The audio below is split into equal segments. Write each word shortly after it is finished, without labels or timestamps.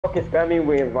Okay, spam me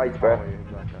with invites, Oh, bro. wait, he's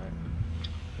back, alright.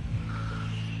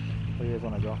 Where do you guys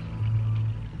wanna go?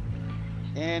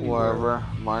 Anywhere. Wherever,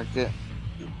 market.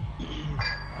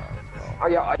 Alright,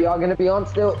 let's go. Are y'all gonna be on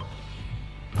still?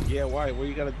 Yeah, why? What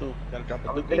you gotta do? Gotta drop a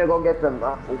I'm dookie? finna go get some.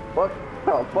 What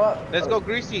the fuck? Let's go,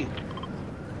 Greasy.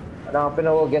 No, I'm finna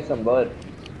go get some bud.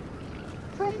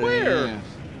 From where? Damn.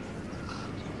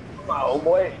 Oh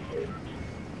boy.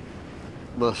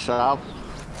 The shop.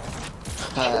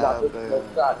 Ah,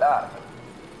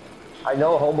 I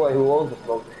know a homeboy who owns the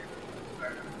smoke.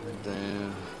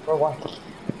 damn. For what?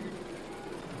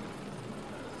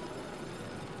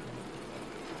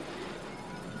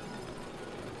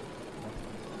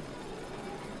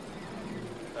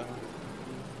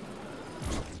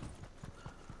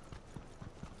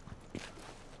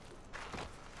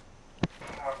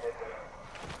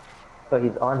 So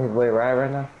he's on his way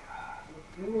right now?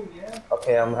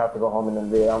 Okay, I'm gonna have to go home in a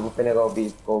bit. I'm finna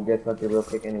go get something real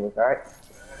quick anyways, alright?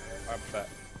 I bet.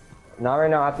 Not right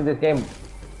now, after this game.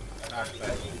 I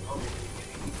bet.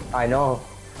 I know.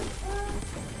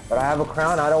 But I have a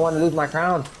crown, I don't want to lose my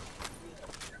crown.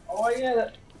 Oh yeah,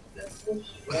 that's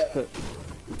yeah.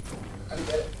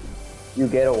 You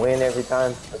get a win every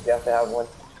time, but you have to have one.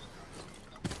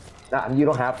 Nah, you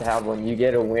don't have to have one. You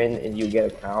get a win and you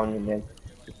get a crown, and then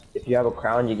if you have a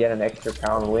crown, you get an extra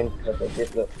crown win. Because like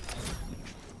this, look.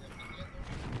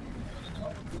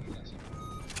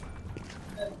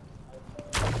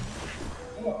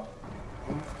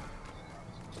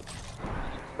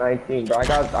 19, bro.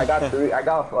 I got three. I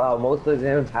got most of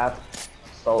them half.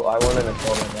 So I won in a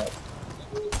solo match.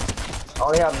 I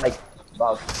only have like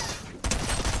about,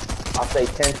 I'll say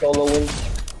 10 solo wins.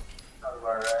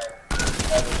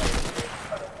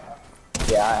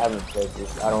 Yeah, I haven't played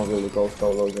this. I don't really go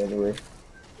solos anyway.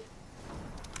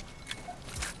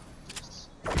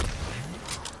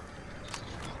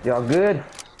 Y'all good?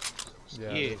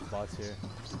 Yeah, Yeah. there's bots here.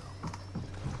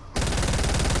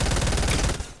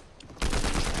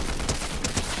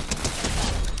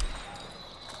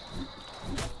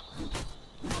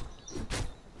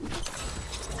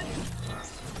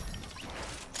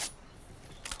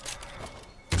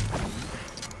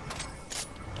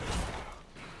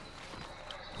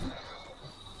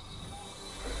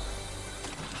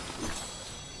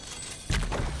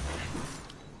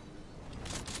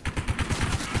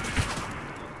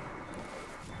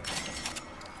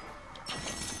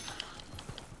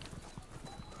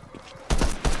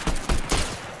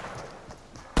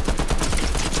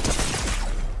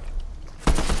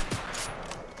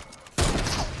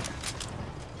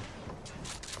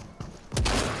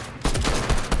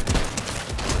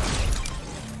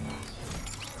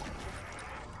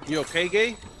 You okay,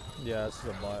 gay? Yeah, this is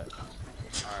a bot.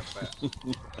 Alright,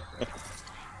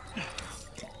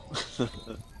 bet.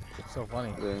 So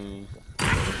funny. Dang.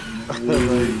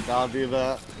 Like, I'll do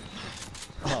that.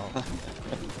 Oh,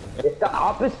 It's the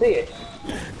opposite.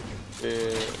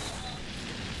 Yeah.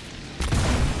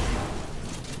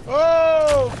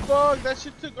 Oh, fuck. That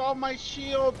shit took all my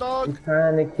shield, dog. He's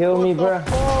trying to kill me, What bro.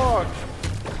 the fuck?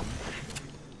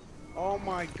 Oh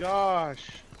my gosh.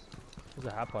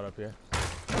 there's a hat pot up here.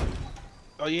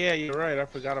 Oh yeah, you're right. I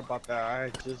forgot about that.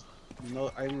 I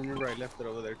remember I left it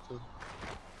over there too.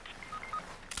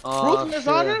 Oh, Ruthless shit.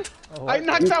 on her? Oh, I what?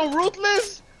 knocked down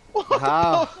Ruthless? What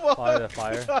How? the fuck? Fire the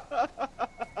fire.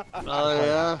 Oh,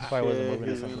 yeah? Probably wasn't Yeah, moving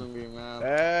or he's gonna something. be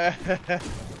mad.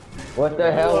 What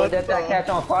the hell? What What did that the- catch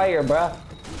on fire, bro?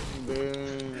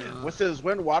 Damn. What says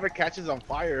when water catches on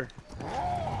fire?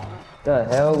 The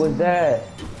hell was that?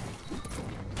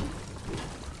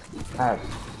 God,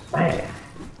 man.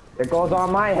 There goes all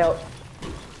my health.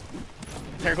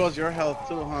 There goes your health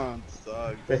too, huh?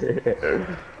 Sucks.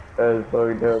 That's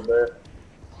fucking up, man.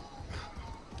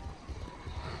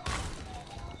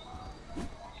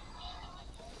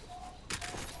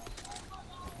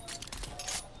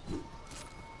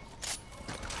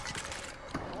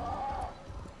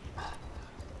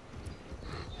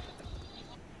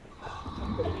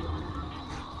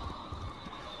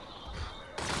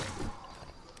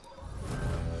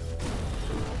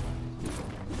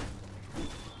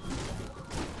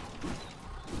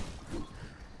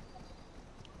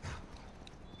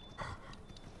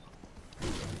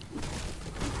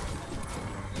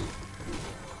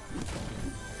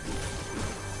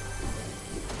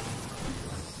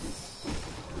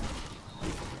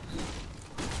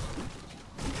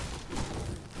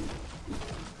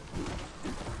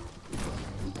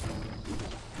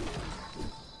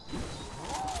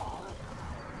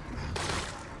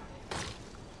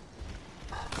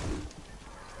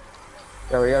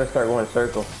 Yeah, we gotta start going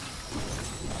circle.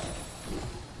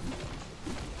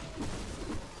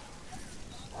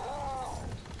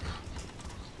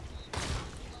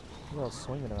 You're all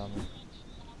swinging around me.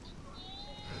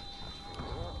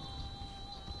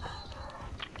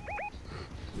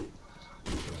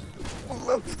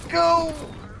 Let's go!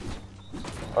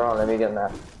 Hold on, let me get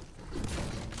that.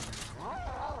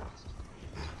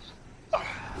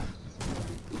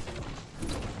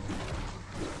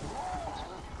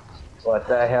 What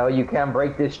the hell? You can't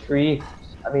break this tree?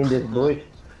 I mean this bush?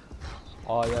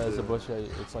 Oh yeah, there's a bush.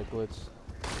 It's like glitch.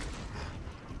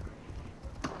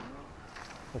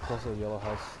 Look close to the yellow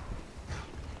house.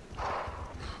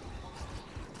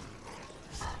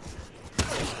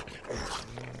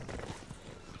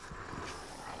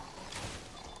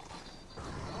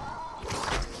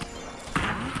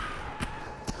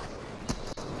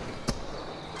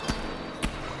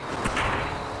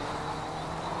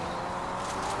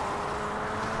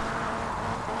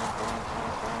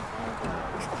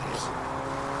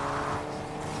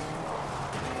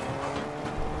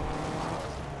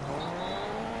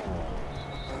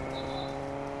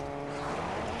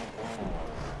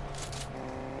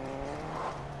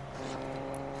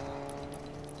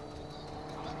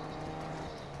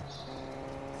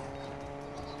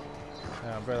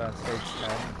 Yeah, I'm better on stage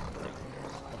 10. I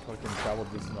fucking travel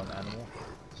distance on animal.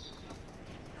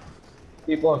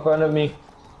 People in front of me.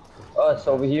 Us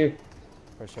over here.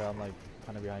 For sure, I'm like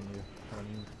kind of behind you.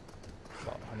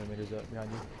 About 100 meters up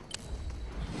behind you.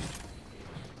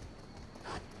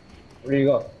 Where do you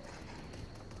go?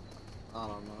 I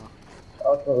don't know.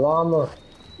 Out the llama.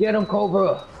 Get him,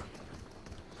 Cobra.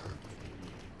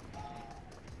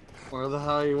 Where the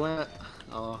hell you went?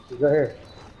 Oh. He's right here.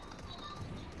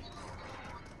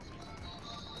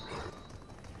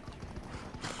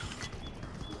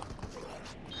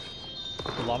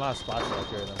 The llama has splashes up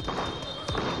here then.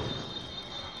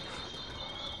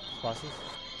 Splashes?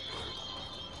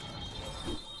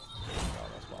 Oh,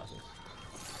 no splashes.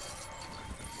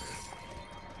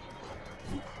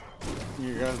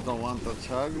 You guys don't want the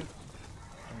chug?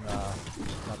 Nah,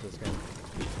 not this game.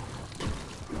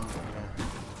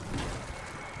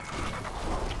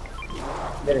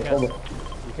 Get him, Cobra.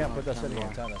 You can't put that shit in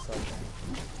your tent, that sucks.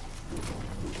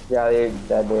 Yeah, they just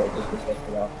check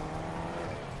it out.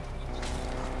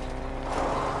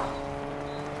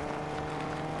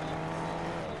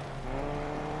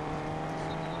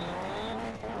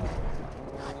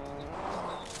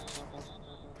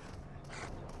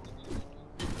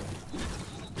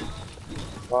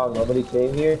 Wow, nobody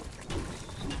came here?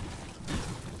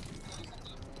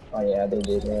 Oh yeah, they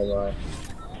did, never mind.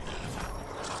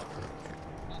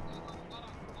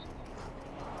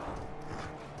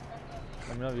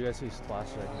 Let me know if you guys see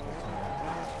splashes. I can put some there.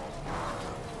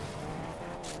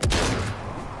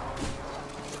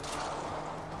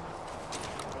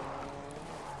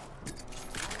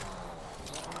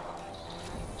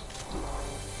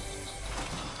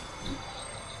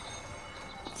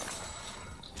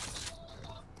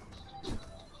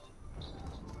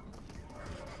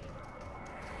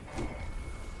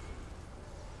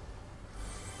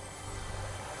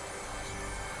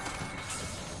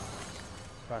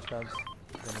 Crash pads.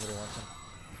 If anybody wants them.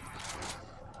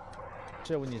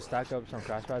 Shit, when you stack up some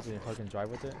crash pads and you fucking drive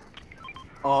with it.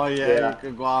 Oh yeah, Yeah. you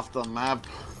could go off the map.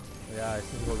 Yeah, I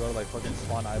see people go to like fucking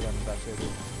Swan Island and that shit, dude.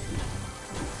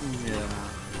 Yeah.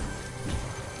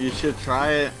 You should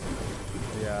try it.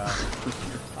 Yeah.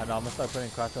 I know, I'm gonna start putting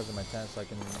crash pads in my tent so I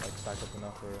can like stack up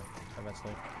enough for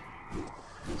eventually.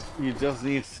 You just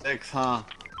need 6, huh?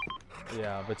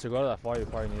 Yeah, but to go that far you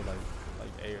probably need like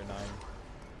 8 or 9.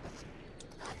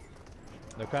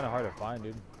 They're kinda hard to find,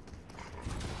 dude.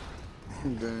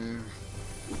 Damn.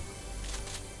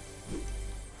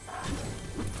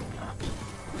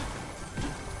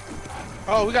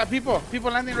 Oh, we got people.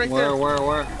 People landing right there. Where?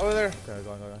 Over there. Okay,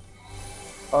 go on.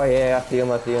 Oh yeah, I see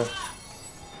him, I see him.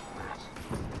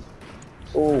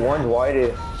 Oh, one's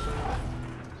whited.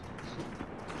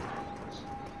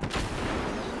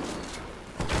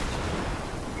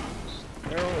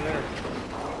 They're over there.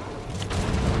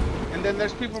 And then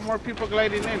there's more people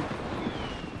gliding in.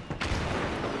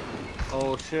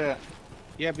 Oh shit.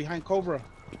 Yeah, behind Cobra.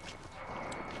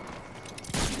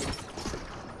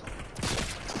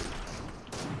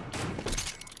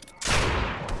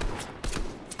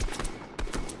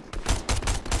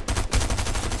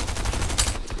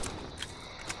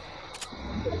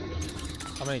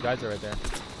 How many guys are right there?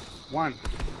 One.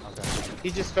 Okay. He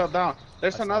just fell down.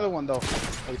 There's I saw another it. one though.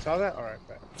 Oh, you saw that? Alright,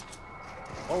 bet.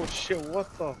 Oh shit,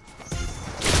 what the?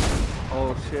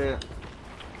 Oh shit.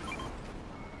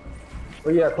 Oh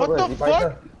yeah, What Cobra, the you fight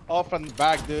fuck? Oh, from the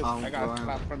back, dude. I'm I got going.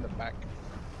 slapped from the back.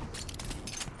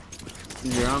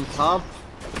 You're on top?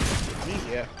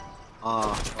 Yeah.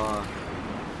 Oh fuck.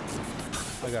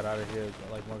 I got out of here.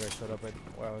 Like more guys showed up right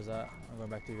where I was at. I'm going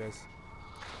back to you guys.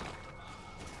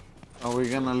 Are we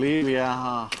gonna leave? Yeah,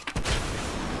 huh?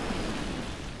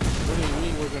 What do you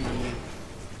mean we're gonna leave?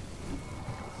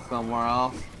 Somewhere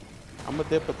else. I'm gonna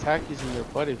dip attackies in your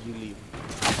butt if you leave.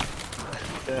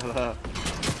 Shut up.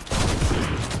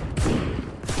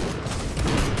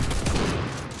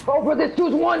 Oh, but this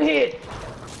dude's one hit!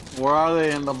 Where are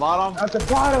they? In the bottom? At the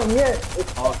bottom, yes!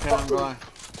 Okay, I'm going.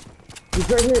 He's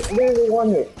right here, literally one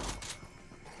hit.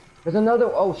 There's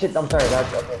another, oh shit, I'm sorry,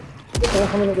 that's okay. There's someone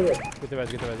coming over here. Get the res,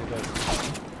 get the res, get the res.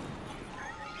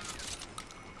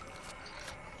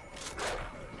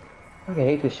 I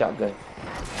hate this shotgun.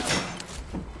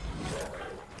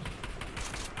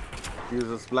 Use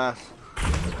a splash.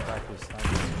 Practice.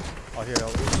 Oh, here.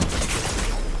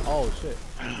 Oh, shit.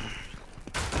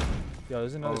 Yo,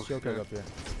 there's another shield keg up here.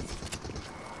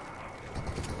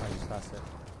 I just passed it.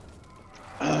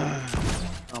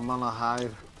 I'm gonna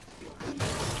hide.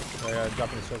 Yeah,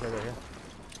 dropping the shield keg right here.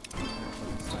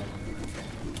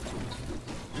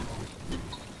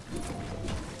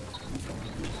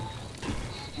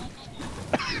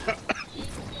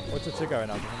 What's the tick right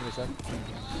now? Can you check?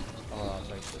 Oh, it's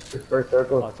like this. First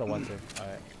circle. Oh, it's a 1-2.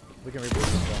 Alright. We can reboot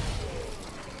this though.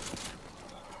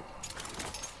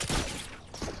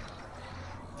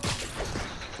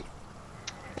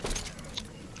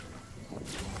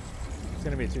 It's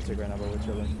gonna be a 2-tick right now, but we're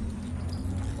chilling.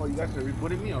 Oh, you guys are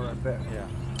rebooting me? Alright, bet. Yeah.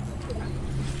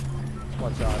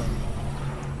 Watch out.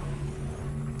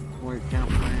 We can't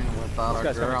play without This our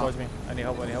guy's coming girl. towards me. I need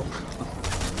help, I need help.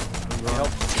 I need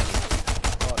help.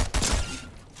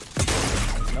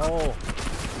 Oh. No.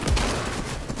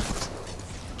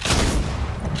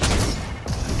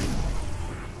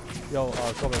 Yo,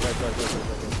 Kobe, right.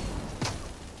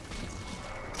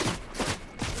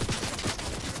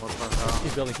 What the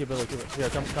hell? Keep building. Here,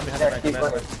 come behind the bank.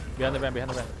 Behind the van.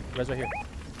 Res right here.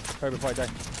 Hurry before I die.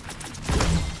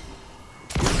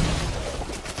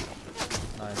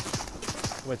 Nice.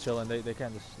 We're chilling. They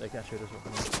can't shoot us with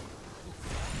me.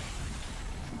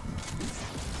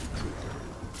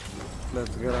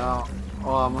 Let's get out.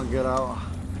 Oh, I'm gonna get out.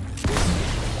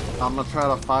 I'm gonna try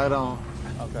to fight him.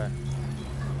 Okay.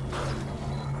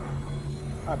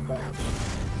 I bet.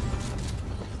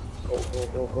 Go.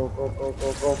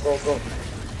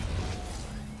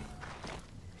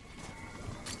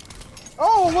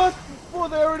 Oh, what? Boy,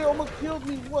 they already almost killed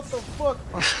me. What the fuck?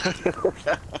 I'm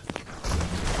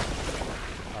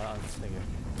just thinking.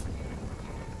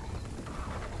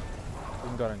 We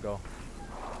can go ahead and go.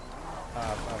 I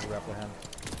have a grapple hand.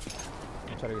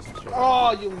 I'm trying to get some shit.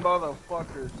 Oh, you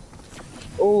motherfuckers.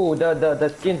 Oh, the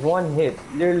skin's one hit.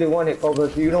 Literally one hit, Cobra.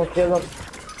 So you don't kill him.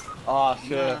 Oh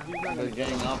shit. Yeah, he's not They're gonna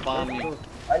getting up on me.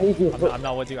 I need you. I'm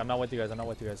not with you guys.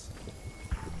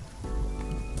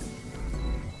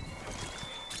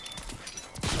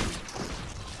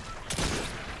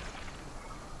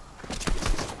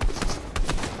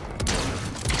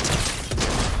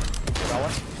 Got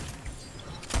one?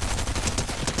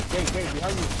 Gang,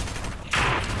 behind you.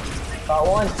 Got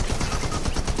one.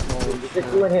 Just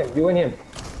you and him.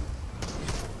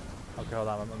 Okay, hold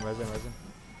on. I'm resin.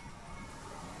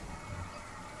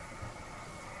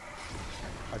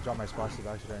 I dropped my explosive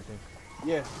actually, I think.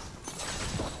 Yeah.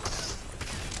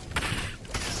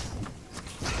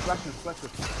 Flashes.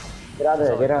 Get out of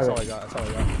there. That's all I got.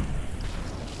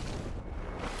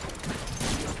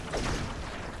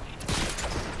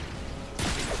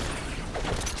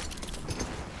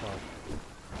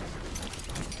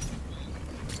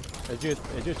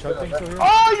 Is your choke thing still here?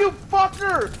 Oh, you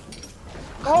fucker!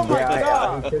 Oh my Yeah,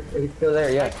 god! he's still there.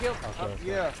 Yeah. I killed. Okay.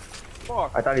 Yeah.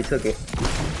 Fuck. I thought he took it.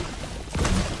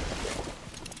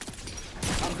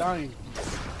 I'm dying.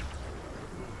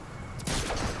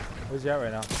 Where's he at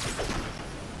right now? I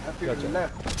think Gotcha. he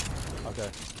left. Okay.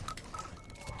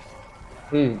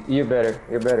 You're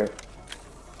better.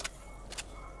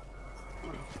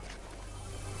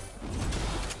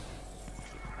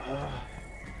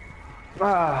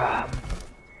 Ah.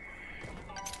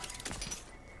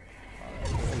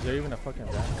 Is there even a fucking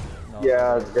van? No.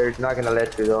 Yeah, they're not gonna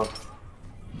let you though.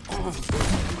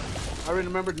 I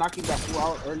remember knocking that fool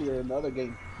out earlier in the other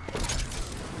game.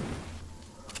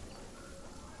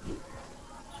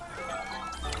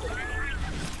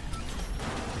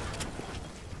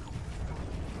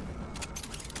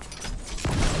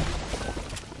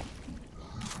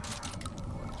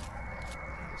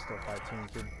 There's still 5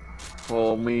 teams, dude.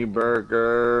 Pull me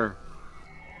burger.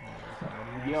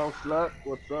 Yo, slut,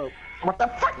 what's up? What the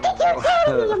fuck did you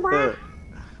say, bro?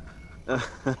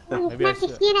 Maybe I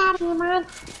should. Get out of here, man.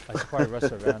 I should probably rush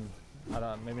the van.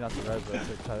 Maybe not the res,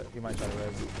 but he might try to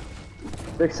res.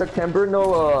 Like September,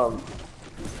 no,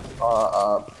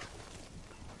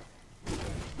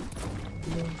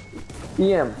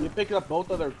 PM. You picked up both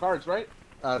of their cards, right?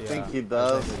 I think he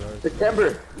does.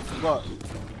 September. What?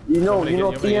 You know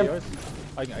TM. TM.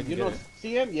 I can You get know it.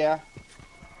 CM? Yeah.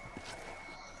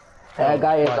 That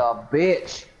guy is a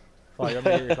bitch. Fly, you want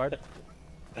me to get your card?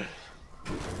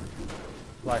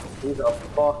 Fly, He's a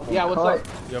fucking Yeah, what's cunt. up?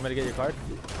 you want me to get your card?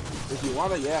 If you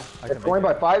wanna, yeah. I can It's going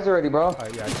by it. fives already, bro.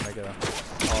 Alright, yeah, I can make it.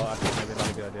 Oh, actually, maybe not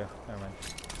a good idea. Never mind.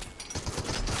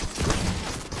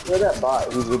 Look at that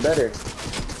bot. He's better.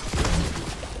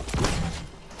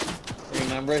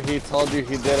 Remember he told you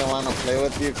he didn't want to play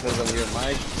with you because of your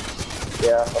mic?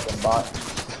 Yeah, fucking bot.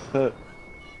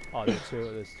 Oh, there's two.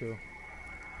 There's two.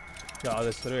 Yeah,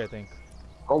 there's three, I think.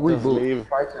 Oh, Just reboot. leave.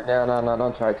 Try to. No,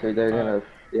 don't try to. They're gonna.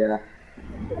 Yeah.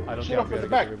 I don't Shit think off I'm in gonna the get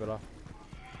back. the reboot off.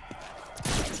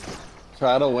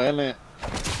 Try to win it.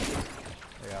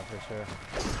 Yeah, for sure.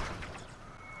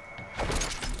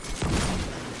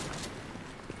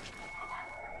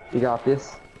 You got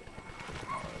this.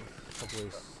 Hopefully,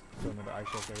 some of the ice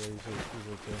shots are usually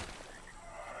too.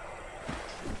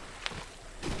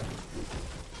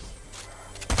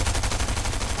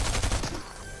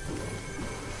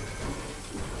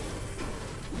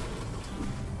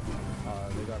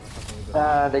 They got fucking reboot.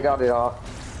 Ah, they got it off.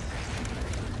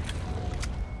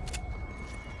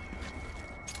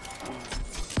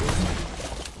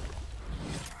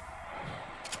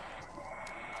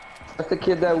 That's the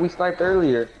kid that we sniped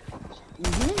earlier.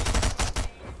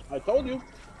 I told you.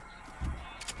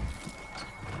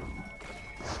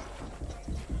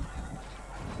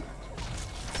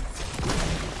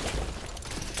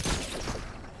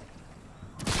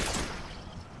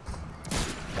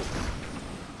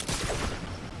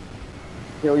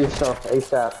 Kill yourself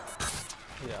ASAP.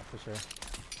 Yeah, for sure.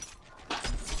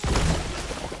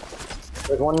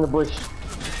 There's one in the bush.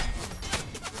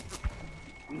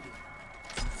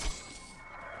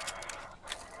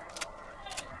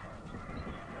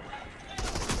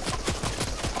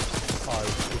 Oh,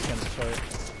 he's gonna destroy it.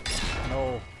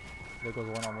 No. There goes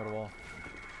one on the wall.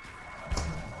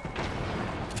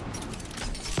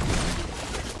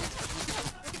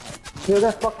 Kill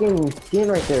that fucking skin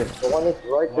right there. The one that's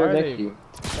right Why there are next they to you.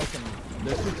 fucking...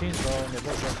 There's two teams, bro, and they're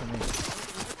both rushing me.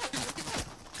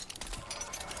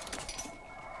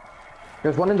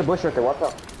 There's one in the bush right there. Watch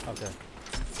out. Okay.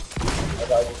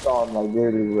 I just saw him like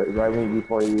literally right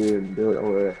before you do it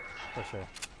over there. For sure.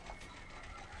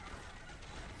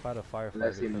 Fight a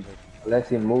firefighter. Unless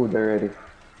he moved already.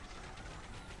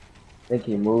 I think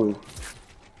he moved.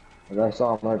 Cause I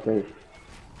saw him right there.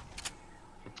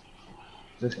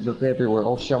 Just look everywhere.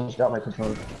 Oh shit, I almost got my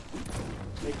controller.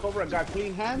 Hey, Cobra got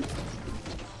clean hands.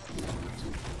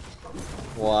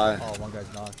 Why? Oh, one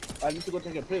guy's knocked. I need to go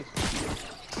take a piss.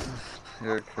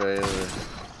 You're crazy.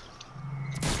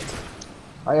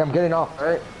 I am getting off,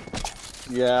 alright?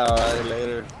 Yeah, alright,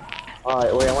 later.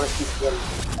 Alright, wait, I wanna see him.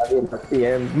 I see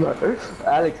him.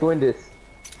 Alex, win this.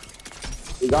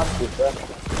 You got this, bro.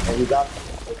 And you got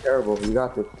this. You're terrible. You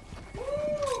got this.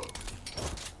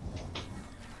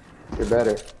 You're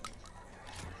better.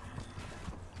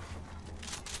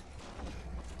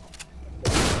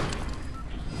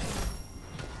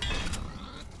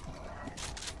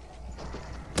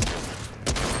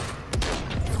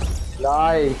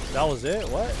 Nice. That was it?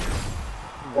 What?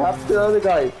 That's the other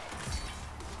guy.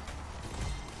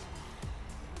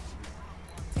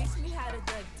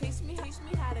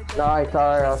 Nice,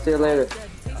 alright, I'll see you later.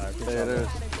 Later.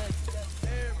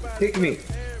 Kick me.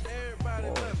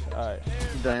 Alright.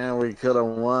 Damn, we could have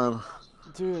won.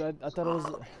 Dude, I thought it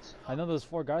was... I know there's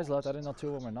 4 guys left. I didn't know 2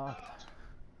 of them were knocked.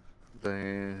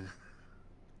 Damn.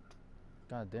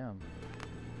 God damn.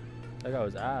 That guy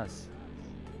was ass.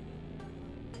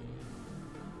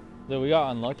 Dude, we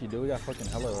got unlucky, dude. We got fucking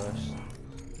hella rushed.